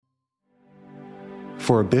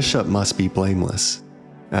For a bishop must be blameless,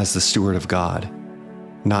 as the steward of God,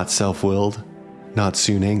 not self-willed, not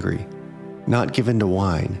soon angry, not given to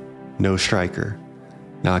wine, no striker,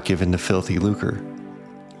 not given to filthy lucre,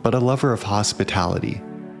 but a lover of hospitality,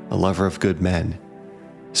 a lover of good men,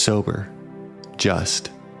 sober, just,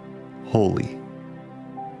 holy,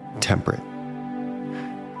 temperate.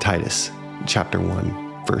 Titus chapter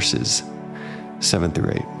 1, verses 7 through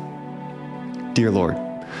 8. Dear Lord,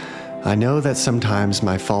 I know that sometimes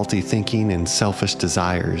my faulty thinking and selfish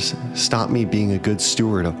desires stop me being a good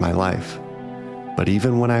steward of my life. But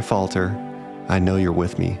even when I falter, I know you're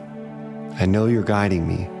with me. I know you're guiding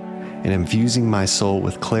me and infusing my soul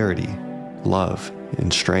with clarity, love,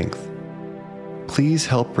 and strength. Please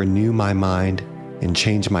help renew my mind and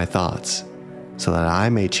change my thoughts so that I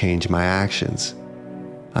may change my actions.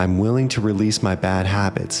 I'm willing to release my bad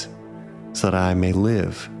habits so that I may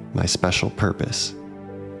live my special purpose.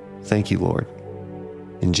 Thank you, Lord.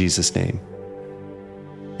 In Jesus' name,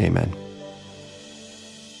 amen.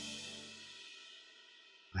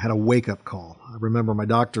 I had a wake-up call. I remember my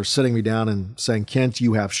doctor sitting me down and saying, Kent,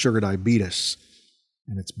 you have sugar diabetes,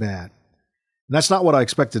 and it's bad. And that's not what I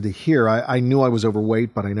expected to hear. I knew I was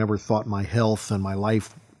overweight, but I never thought my health and my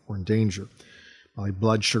life were in danger. My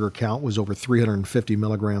blood sugar count was over 350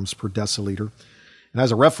 milligrams per deciliter. And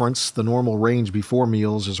as a reference, the normal range before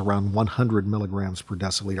meals is around 100 milligrams per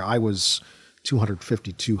deciliter. I was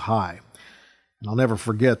 252 high. And I'll never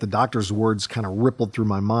forget, the doctor's words kind of rippled through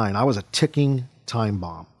my mind. I was a ticking time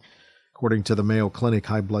bomb. According to the Mayo Clinic,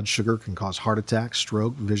 high blood sugar can cause heart attack,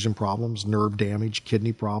 stroke, vision problems, nerve damage,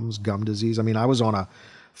 kidney problems, gum disease. I was on a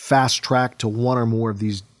fast track to one or more of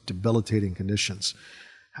these debilitating conditions.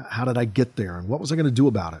 How did I get there, and what was I going to do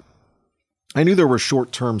about it? I knew there were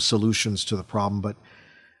short-term solutions to the problem, but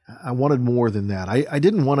I wanted more than that. I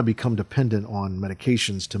didn't want to become dependent on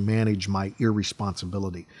medications to manage my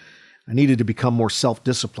irresponsibility. I needed to become more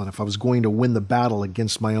self-disciplined if I was going to win the battle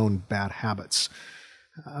against my own bad habits.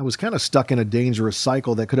 I was kind of stuck in a dangerous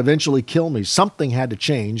cycle that could eventually kill me. Something had to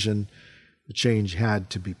change, and the change had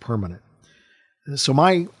to be permanent. So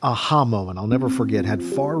my aha moment, I'll never forget, had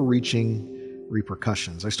far-reaching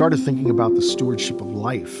repercussions. I started thinking about the stewardship of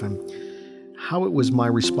life and how it was my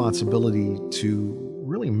responsibility to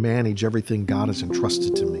really manage everything God has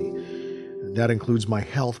entrusted to me. That includes my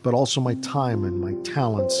health, but also my time and my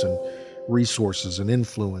talents and resources and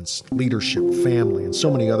influence, leadership, family, and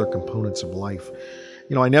so many other components of life.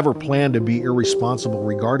 I never planned to be irresponsible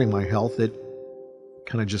regarding my health. It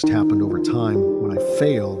kind of just happened over time when I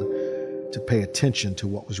failed to pay attention to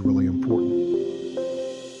what was really important.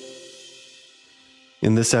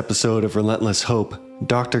 In this episode of Relentless Hope,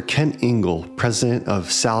 Dr. Kent Ingle, president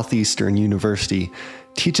of Southeastern University,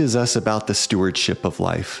 teaches us about the stewardship of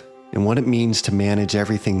life and what it means to manage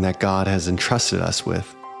everything that God has entrusted us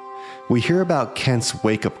with. We hear about Kent's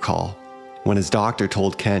wake-up call when his doctor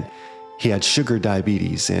told Kent he had sugar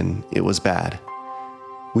diabetes and it was bad.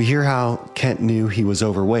 We hear how Kent knew he was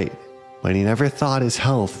overweight, but he never thought his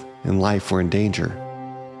health and life were in danger.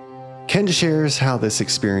 Kent shares how this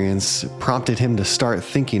experience prompted him to start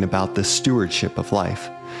thinking about the stewardship of life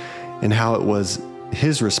and how it was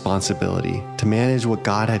his responsibility to manage what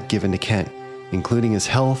God had given to Kent, including his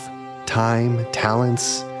health, time,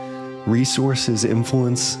 talents, resources,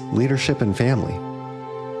 influence, leadership, and family.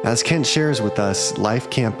 As Kent shares with us, life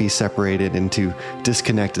can't be separated into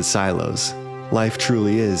disconnected silos. Life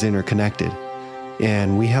truly is interconnected,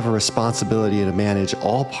 and we have a responsibility to manage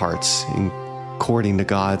all parts according to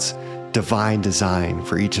God's divine design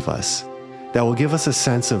for each of us that will give us a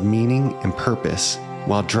sense of meaning and purpose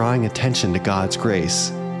while drawing attention to God's grace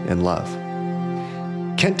and love.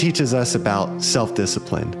 Kent teaches us about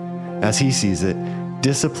self-discipline. As he sees it,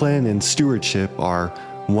 discipline and stewardship are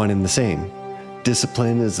one and the same.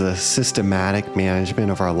 Discipline is the systematic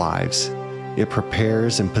management of our lives. It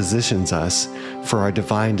prepares and positions us for our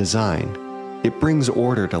divine design. It brings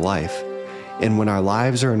order to life. And when our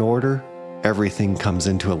lives are in order, everything comes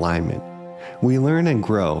into alignment. We learn and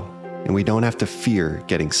grow, and we don't have to fear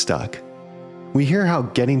getting stuck. We hear how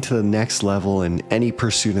getting to the next level in any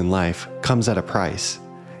pursuit in life comes at a price.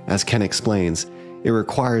 As Ken explains, it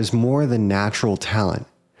requires more than natural talent.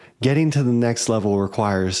 Getting to the next level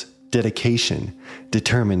requires dedication,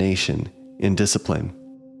 determination, and discipline.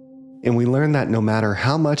 And we learn that no matter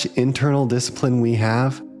how much internal discipline we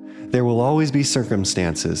have, there will always be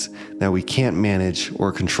circumstances that we can't manage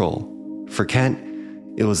or control. For Kent,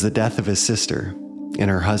 it was the death of his sister and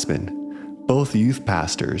her husband, both youth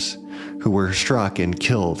pastors, who were struck and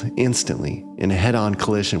killed instantly in a head-on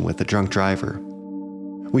collision with a drunk driver.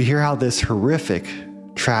 We hear how this horrific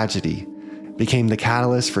tragedy became the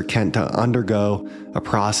catalyst for Kent to undergo a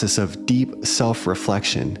process of deep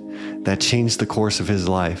self-reflection that changed the course of his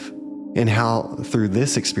life, and how through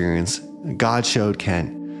this experience, God showed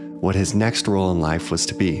Kent what his next role in life was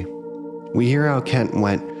to be. We hear how Kent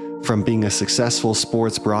went from being a successful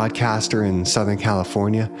sports broadcaster in Southern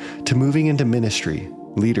California to moving into ministry,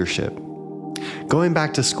 leadership, going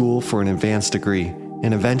back to school for an advanced degree,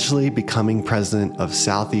 and eventually becoming president of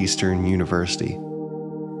Southeastern University.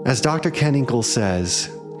 As Dr. Ken Ingle says,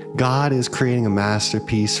 God is creating a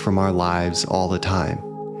masterpiece from our lives all the time,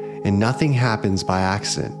 and nothing happens by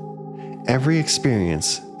accident. Every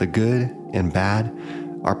experience, the good and bad,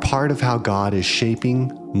 are part of how God is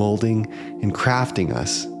shaping, molding, and crafting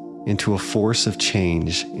us into a force of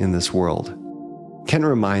change in this world. Ken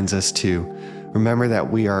reminds us to remember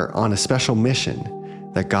that we are on a special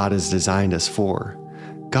mission that God has designed us for.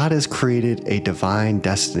 God has created a divine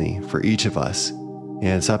destiny for each of us, and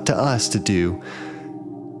it's up to us to do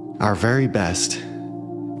our very best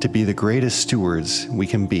to be the greatest stewards we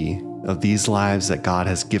can be of these lives that God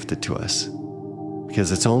has gifted to us.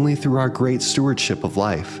 Because it's only through our great stewardship of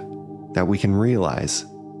life that we can realize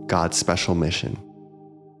God's special mission.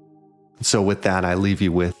 So with that, I leave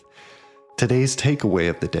you with today's takeaway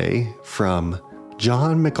of the day from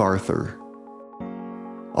John MacArthur.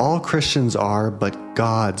 All Christians are but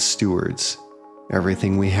God's stewards.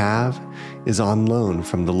 Everything we have is on loan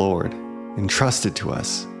from the Lord, entrusted to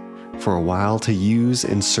us for a while to use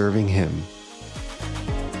in serving Him.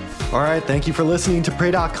 All right, thank you for listening to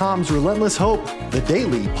Pray.com's Relentless Hope, the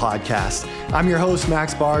daily podcast. I'm your host,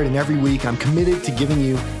 Max Bard, and every week I'm committed to giving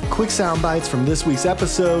you quick sound bites from this week's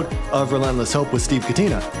episode of Relentless Hope with Steve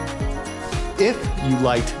Katina. If you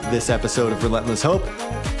liked this episode of Relentless Hope,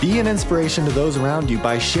 be an inspiration to those around you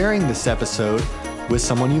by sharing this episode with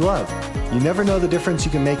someone you love. You never know the difference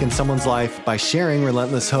you can make in someone's life by sharing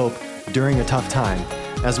Relentless Hope during a tough time.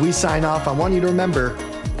 As we sign off, I want you to remember,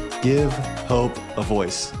 give hope a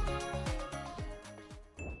voice.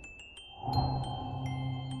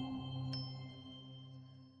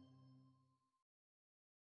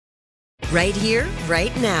 Right here,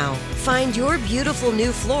 right now. Find your beautiful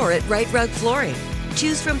new floor at Right Rug Flooring.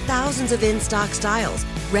 Choose from thousands of in-stock styles,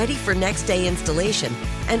 ready for next day installation,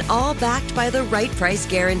 and all backed by the right price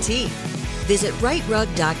guarantee. Visit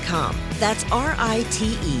rightrug.com. That's RITERUG.com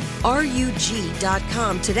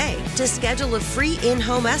today to schedule a free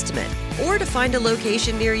in-home estimate or to find a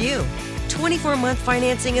location near you. 24-month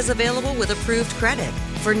financing is available with approved credit.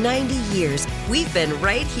 For 90 years, we've been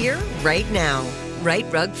right here, right now. Right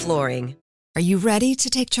Rug Flooring. Are you ready to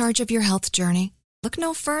take charge of your health journey? Look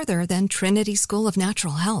no further than Trinity School of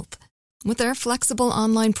Natural Health. With their flexible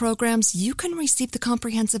online programs, you can receive the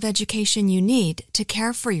comprehensive education you need to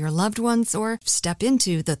care for your loved ones or step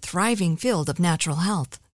into the thriving field of natural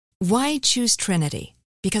health. Why choose Trinity?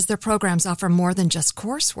 Because their programs offer more than just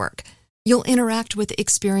coursework. You'll interact with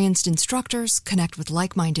experienced instructors, connect with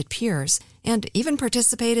like-minded peers, and even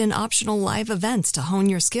participate in optional live events to hone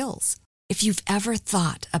your skills. If you've ever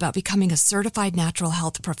thought about becoming a certified natural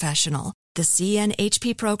health professional, the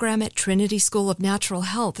CNHP program at Trinity School of Natural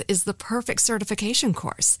Health is the perfect certification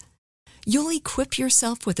course. You'll equip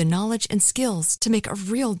yourself with the knowledge and skills to make a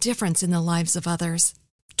real difference in the lives of others.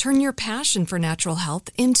 Turn your passion for natural health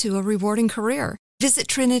into a rewarding career. Visit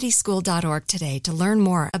trinityschool.org today to learn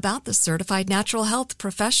more about the Certified Natural Health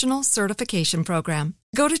Professional Certification Program.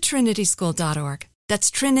 Go to trinityschool.org. That's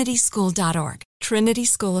trinityschool.org. Trinity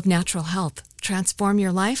School of Natural Health. Transform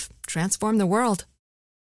your life, transform the world.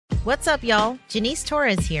 What's up, y'all? Janice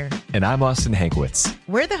Torres here. And I'm Austin Hankwitz.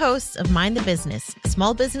 We're the hosts of Mind the Business,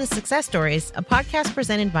 Small Business Success Stories, a podcast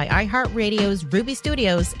presented by iHeartRadio's Ruby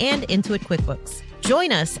Studios and Intuit QuickBooks.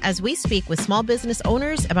 Join us as we speak with small business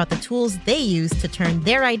owners about the tools they use to turn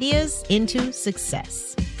their ideas into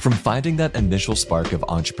success. From finding that initial spark of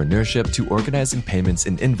entrepreneurship to organizing payments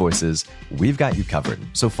and invoices, we've got you covered.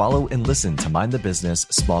 So follow and listen to Mind the Business,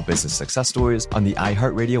 Small Business Success Stories on the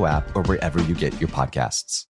iHeartRadio app or wherever you get your podcasts.